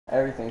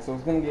everything. So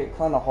it's gonna get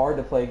kind of hard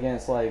to play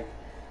against like.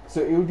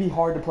 So it would be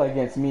hard to play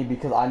against me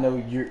because I know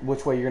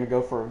which way you're gonna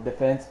go for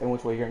defense and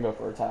which way you're gonna go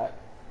for attack.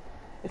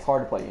 It's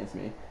hard to play against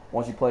me.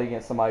 Once you play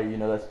against somebody you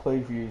know that's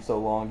played for you so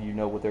long, you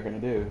know what they're gonna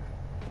do.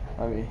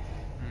 I mean,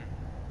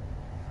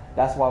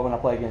 that's why when I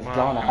play against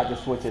John, I had to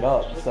switch it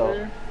up.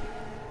 So,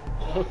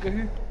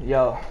 okay.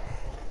 Yo.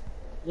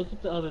 Look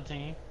at the other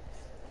team.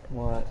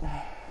 What?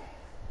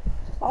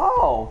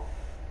 Oh.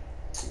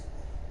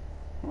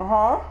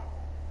 Uh-huh.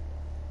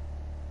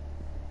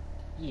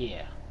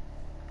 Yeah.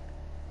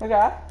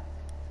 Okay.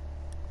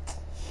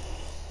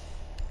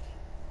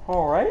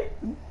 Alright.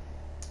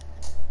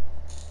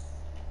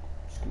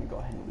 Just gonna go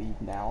ahead and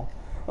leave now.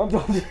 I'm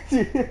done.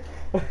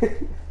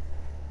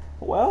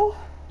 Well?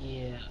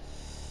 Yeah.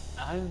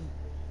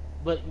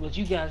 But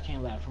you guys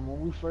can't laugh. From when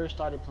we first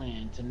started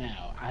playing to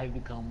now, I've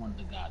become one of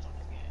the gods on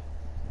this game.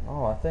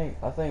 Oh, I think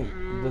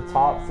the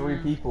top 3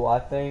 people, I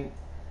think,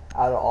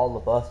 out of all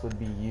of us would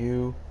be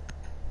you,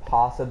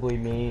 possibly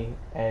me,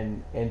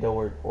 and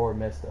Endo or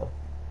Mista.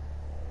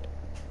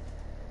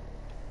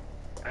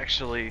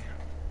 Actually,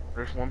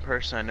 there's one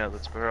person I know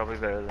that's probably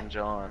better than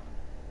John.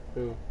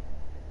 Who?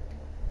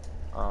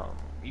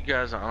 You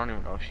guys, I don't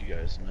even know if you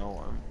guys know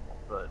him,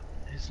 but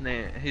I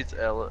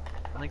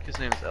think his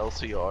name is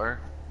LCR.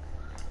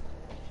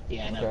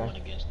 Yeah, I never went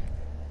against him.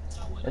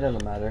 It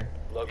doesn't matter.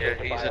 Yeah,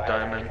 he's a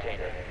diamond.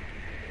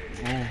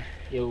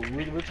 Yo,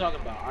 we're talking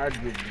about our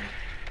group.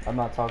 I'm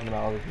not talking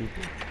about other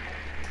people.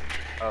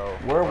 Oh.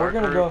 We're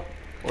gonna go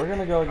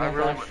against. I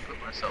really would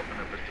put myself in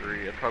number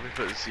 3. I'd probably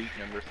put Zeke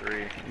number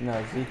 3.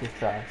 No, Zeke is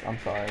trash. I'm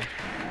sorry.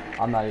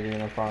 I'm not even in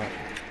the front.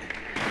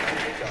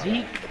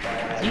 Zeke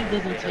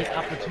doesn't take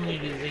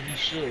opportunities that he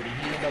should, and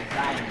he ended up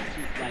dying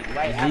too, like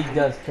right after. Zeke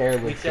does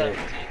careless shit.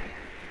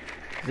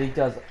 Zeke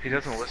does. He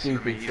doesn't listen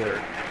to me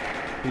either.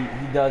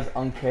 He does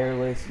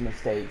uncareless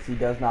mistakes. He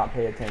does not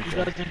pay attention. He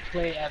doesn't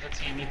play as a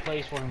team. He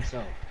plays for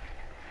himself.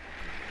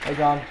 Hey,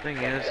 John. The thing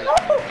is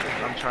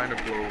I'm trying to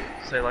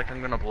say like I'm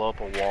gonna blow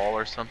up a wall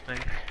or something,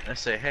 and I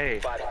say,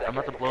 hey, I'm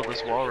about to blow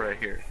this wall right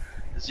here.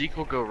 Zeke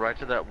will go right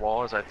to that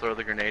wall as I throw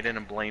the grenade in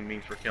and blame me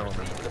for killing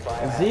him.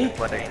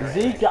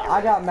 Zeke,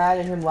 I got mad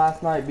at him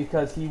last night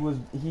because he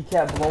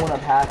kept blowing up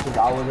hatches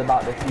I was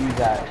about to fuse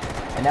at,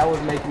 and that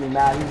was making me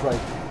mad. He's like,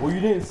 well, you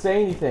didn't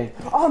say anything.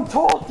 I'm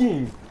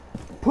talking!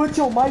 Put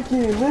your mic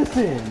in and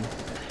listen!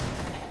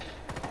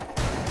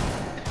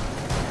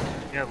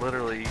 Yeah,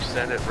 literally, you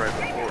said it right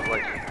before,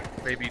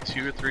 like, maybe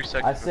 2 or 3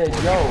 seconds I said,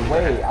 yo,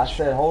 wait, I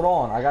said, hold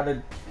on,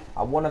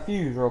 I want to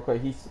fuse real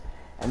quick.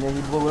 And then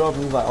he blew it up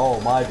and he's like, oh,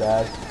 my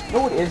bad.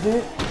 No, it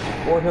isn't.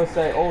 Or he'll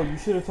say, oh, you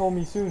should have told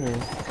me sooner.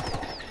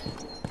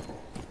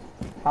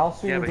 How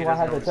soon do I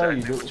have to tell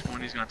you? Which one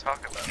he's gonna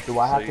talk about. Do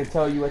I have to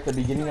tell you at the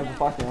beginning of the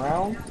fucking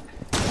round?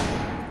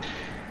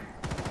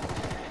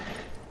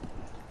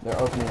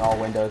 They're opening all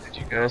windows. Did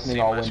you They're guys opening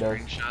see all my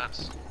windows.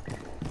 screenshots?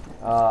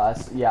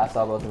 Yeah, I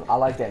saw both of them. I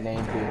like that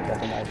name too.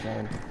 That's a nice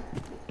name.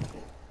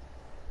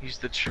 He's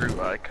the true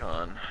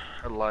icon,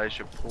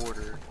 Elijah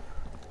Porter.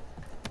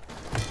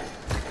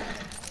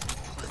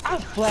 I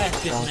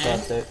flashed it, Don't man.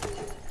 trust it.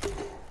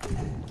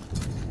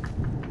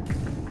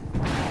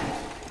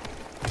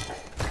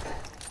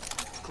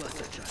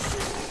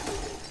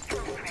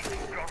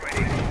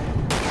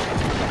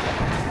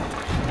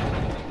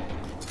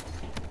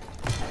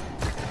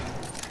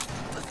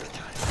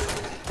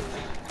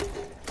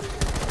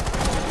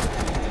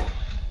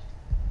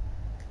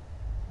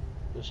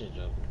 Good shit,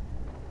 Joker.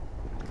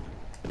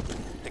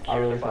 I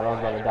really thought I was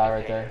about to die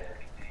right there.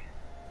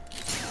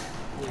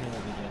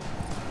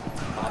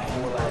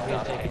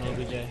 He's taking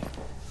OBJ.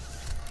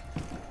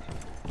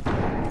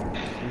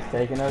 He's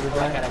taking OBJ?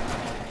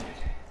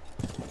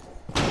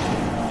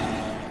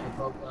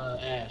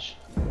 Ash.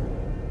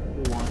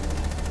 Who won?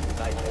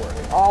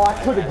 Oh, I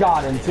could have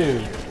got him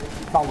too.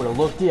 If I would have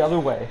looked the other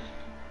way.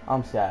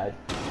 I'm sad.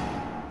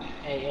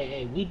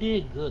 Hey, we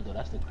did good though.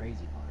 That's the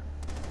crazy part.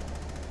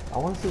 I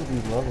want to see what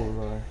these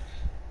levels are.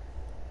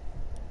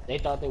 They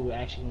thought they were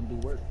actually gonna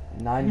do work.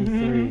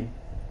 93.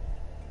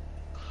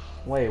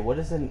 Wait, what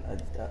is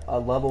a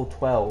level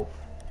 12?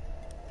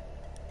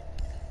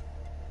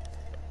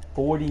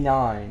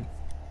 49.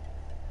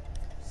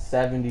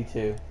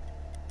 72.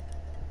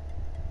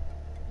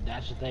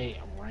 That's what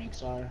they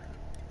ranks are.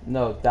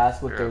 No,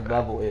 that's what their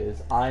level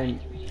is. I'm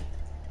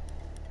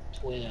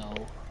 12,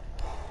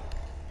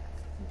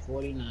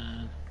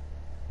 49,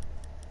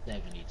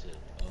 72.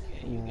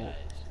 Okay, you guys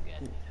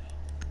got me.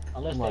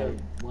 Unless they're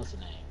what's the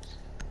names?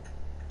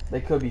 They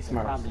could be They're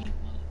Smurfs. probably,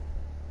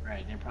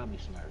 right, they're probably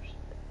Smurfs.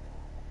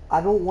 I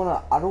don't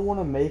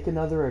wanna make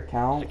another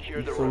account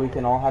so we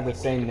can all have the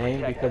same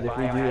name, because if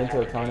we do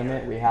enter a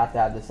tournament, we have to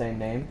have the same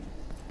name.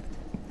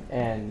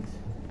 And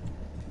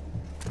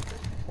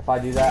if I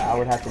do that, I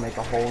would have to make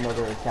a whole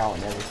nother account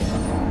and everything.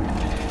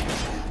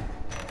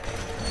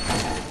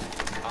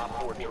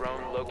 Op 4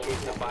 drone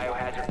locates the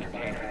biohazard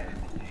container.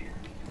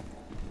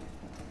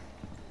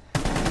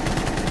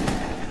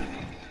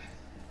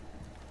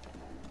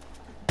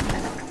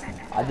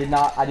 I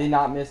did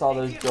not miss all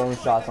those drone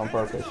shots on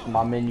purpose.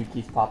 My menu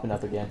keeps popping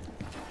up again.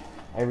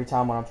 Every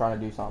time when I'm trying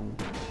to do something.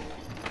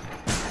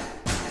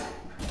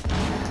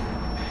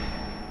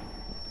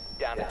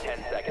 Down to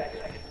 10 seconds.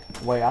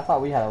 Wait, I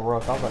thought we had a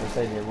rook. I was about to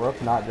say, did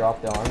rook not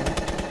drop the armor?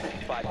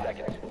 5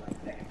 seconds.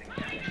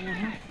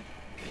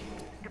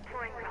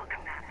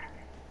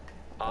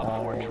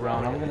 Alright,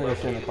 John, I'm gonna go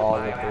sit in the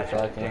closet for a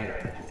second.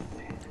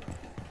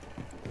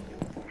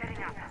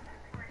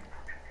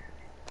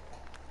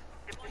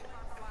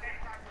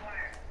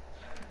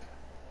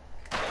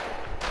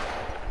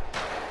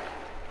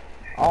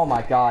 Oh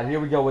my god, here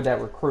we go with that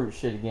recruit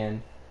shit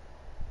again.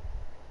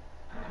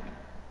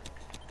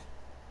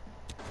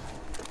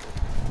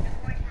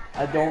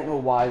 I don't know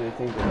why they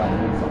think they're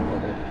about to do something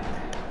with it.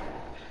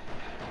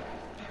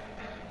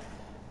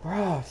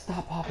 Bruh,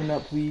 stop popping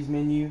up, please,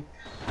 menu.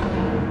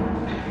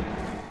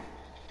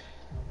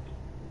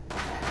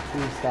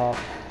 Please stop.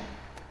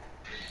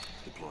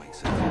 Deploying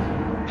sensor.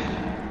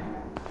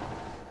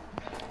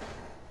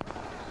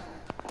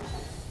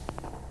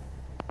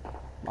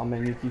 My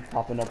menu keeps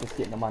popping up. It's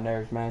getting on my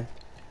nerves, man.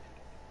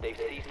 They've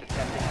ceased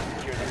attempting to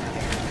secure the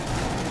container.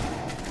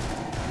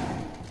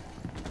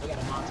 I got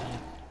a mountain.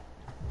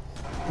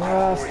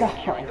 Bruh,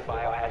 Securing the stop.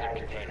 biohazard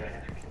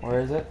container. Where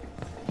is it?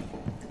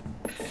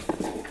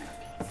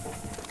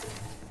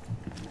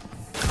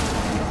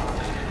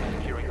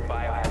 Securing the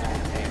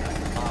biohazard container.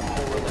 Op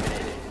 4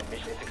 eliminated.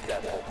 Mission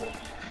successful.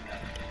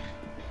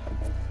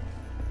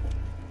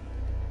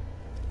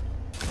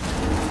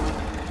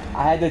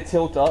 I had to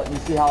tilt up. You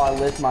see how I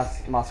lift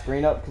my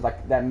screen up? Because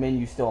that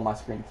menu's still on my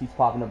screen. It keeps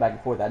popping up back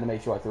and forth. I had to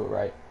make sure I threw it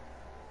right.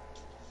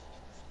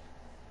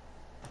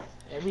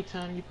 Every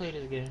time you play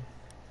this game.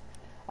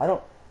 I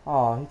don't...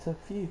 Oh, he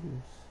took fuse.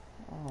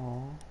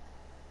 Oh.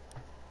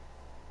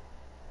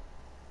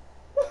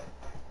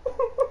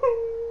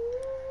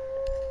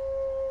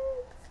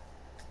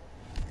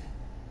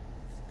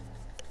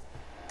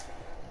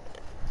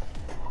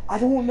 I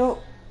don't know.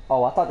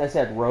 Oh, I thought that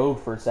said road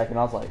for a second.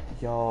 I was like,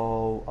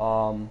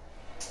 yo,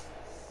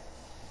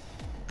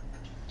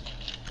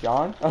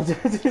 John?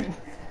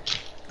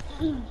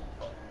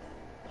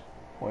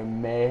 We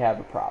may have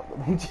a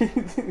problem.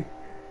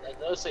 That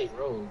does say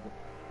road,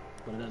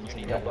 but it doesn't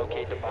say To road.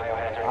 locate the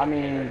biohazard I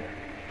container. mean,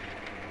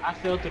 I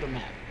fell through the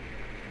map.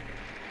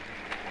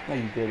 no,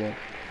 you didn't.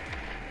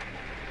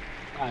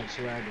 I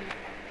swear I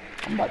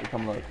did. I'm about to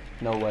come look.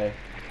 No way.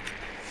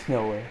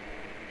 No way.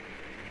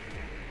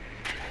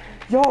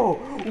 Yo!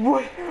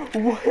 What?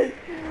 What?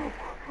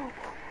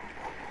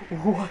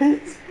 What?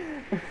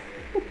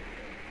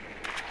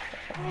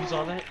 You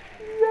saw that?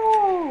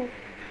 Yo!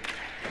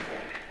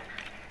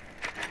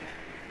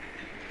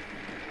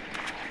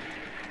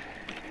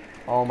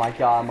 Oh my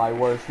god, my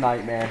worst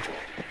nightmare.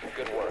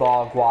 Good work.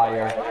 Barbed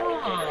wire.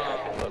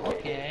 Oh,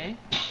 okay.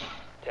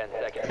 10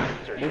 seconds.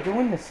 They're Insertion.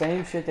 doing the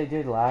same shit they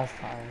did last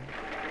time.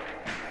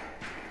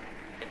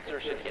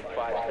 Insertion in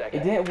 5 seconds.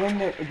 It didn't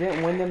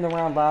win them the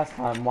round last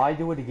time. Why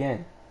do it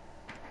again?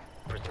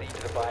 Proceed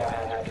to the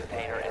biohazard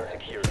container and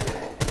secure it.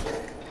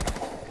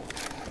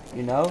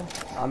 You know?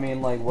 I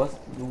mean, like,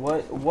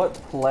 what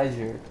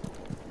pleasure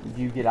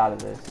do you get out of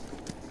this?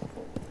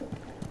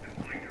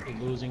 The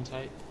losing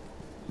type.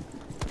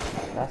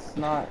 That's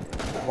not...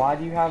 Why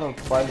do you have a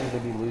pleasure to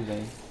be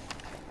losing?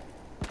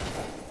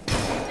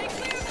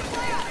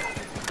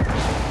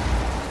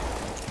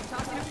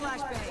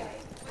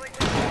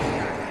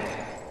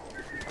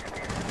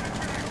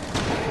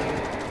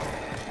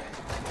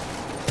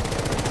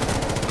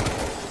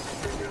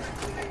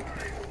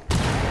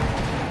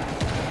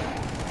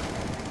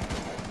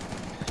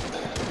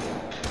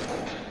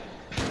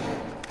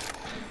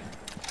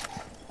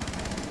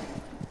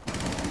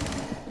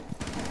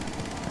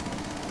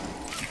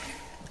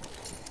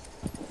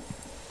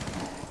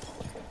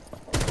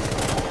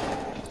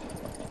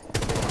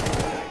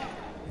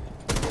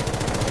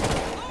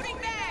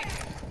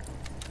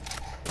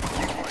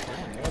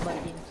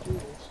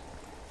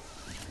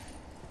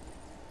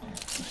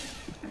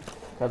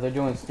 Because they're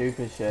doing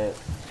stupid shit.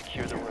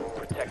 Secure the room.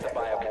 Protect the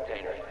bio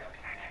container.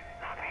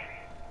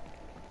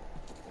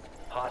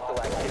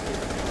 Hostile activity.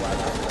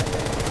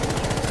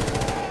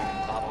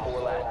 Op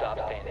 4 last stop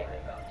standing.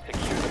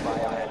 Secure the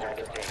biohazard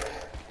container.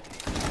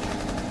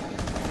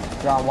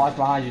 John, watch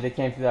behind you. They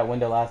came through that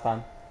window last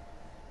time.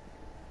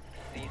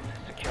 Cease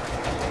securing the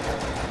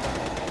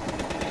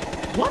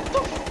container. What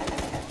the?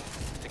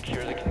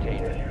 Secure the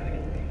container.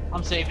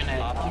 I'm saving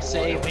that. I'm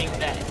saving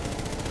that.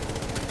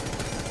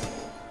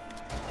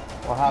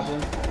 What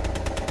happened?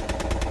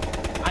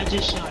 I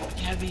just shot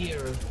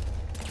Caviar.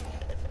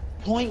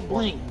 Point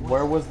blank.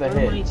 Where was the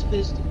hit? Thermite's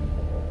pistol.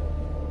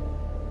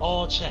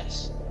 All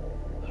chest.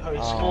 Her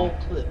skull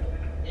clip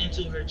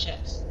into her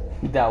chest.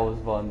 That was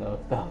fun though.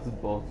 That was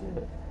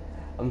bullshit.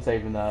 I'm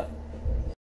saving that.